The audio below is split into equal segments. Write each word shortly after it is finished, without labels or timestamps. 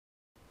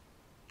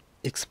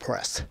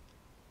Express,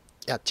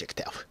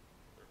 adjective,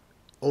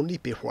 only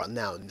before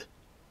noun.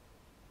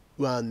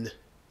 1.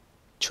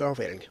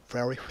 Traveling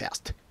very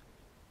fast,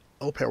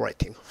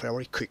 operating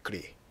very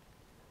quickly.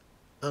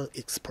 An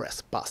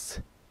express bus,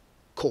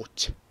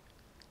 coach,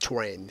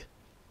 train.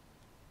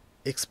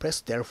 Express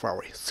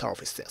delivery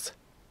services.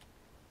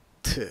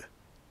 2.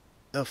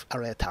 Of a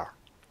letter,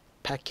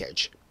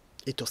 package,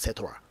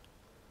 etc.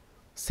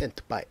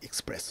 sent by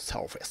express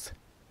service.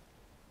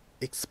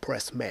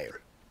 Express mail.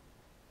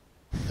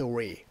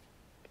 3.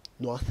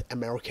 North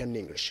American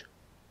English,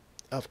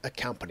 of a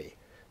company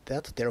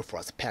that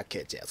delivers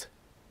packages,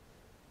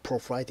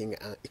 providing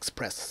an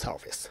express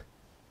service.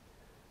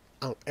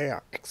 An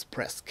air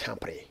express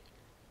company.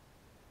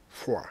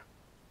 4.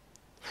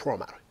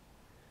 Formal,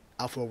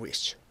 of a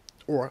wish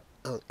or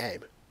an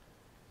aim,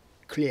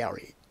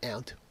 clearly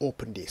and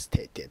openly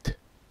stated.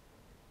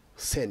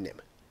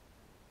 Synonym,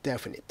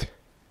 definite.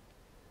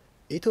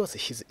 It was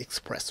his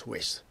express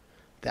wish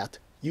that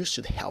you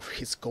should have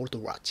his gold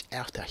watch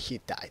after he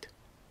died.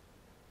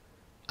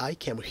 I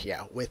came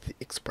here with the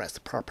express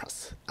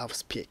purpose of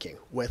speaking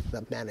with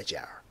the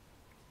manager.